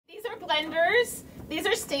blenders. These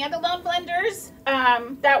are standalone blenders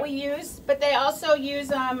that we use, but they also use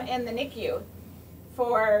them in the NICU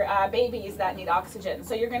for babies that need oxygen.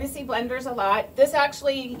 So you're going to see blenders a lot. This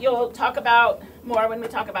actually you'll talk about more when we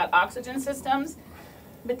talk about oxygen systems,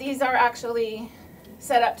 but these are actually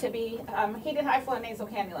set up to be heated high flow nasal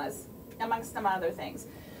cannulas, amongst some other things.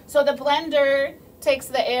 So the blender takes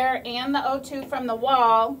the air and the O2 from the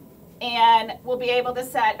wall and will be able to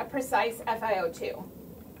set a precise FiO2.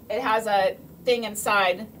 It has a thing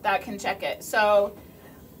inside that can check it. So,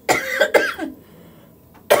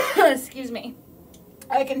 excuse me,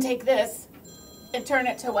 I can take this and turn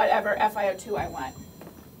it to whatever FiO2 I want.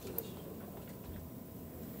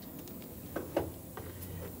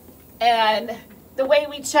 And the way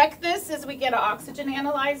we check this is we get an oxygen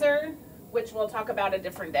analyzer, which we'll talk about a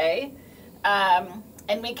different day.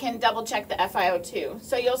 And we can double check the FiO2.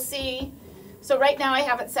 So you'll see, so right now I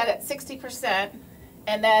have it set at 60%,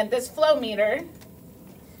 and then this flow meter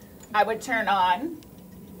I would turn on.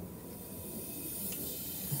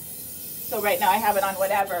 So right now I have it on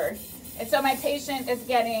whatever. And so my patient is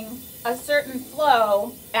getting a certain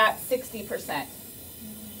flow at 60%.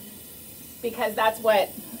 Because that's what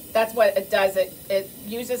it does. It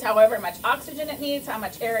uses however much oxygen it needs, how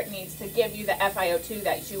much air it needs to give you the FiO2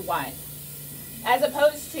 that you want. As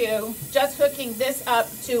opposed to just hooking this up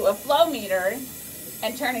to a flow meter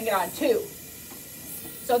and turning it on 2.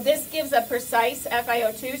 So this gives a precise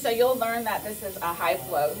FiO2, so you'll learn that this is a high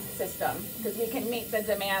flow system because we can meet the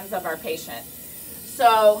demands of our patient.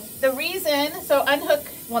 So the reason, so unhook,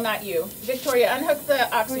 well not you, Victoria, unhook the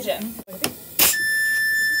oxygen.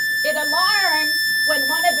 It alarms when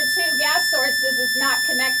one of the 2 gas sources is not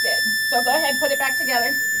connected. So go ahead, put it back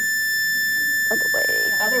together. Other way.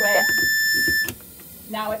 Other way.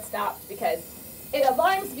 Now it stops because it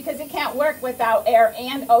alarms because it can't work without air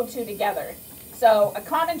and O2 together. So a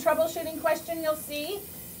common troubleshooting question you'll see,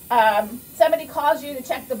 somebody calls you to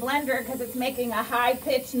check the blender because it's making a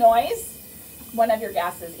high-pitched noise. One of your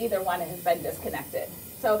gases, either one has been disconnected.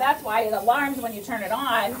 So that's why it alarms when you turn it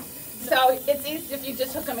on. So it's easy if you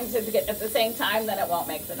just hook them into at the same time, then it won't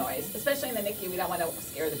make the noise. Especially in the NICU, we don't want to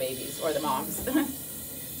scare the babies or the moms.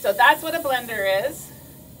 So that's what a blender is.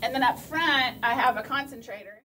 And then up front, I have a concentrator.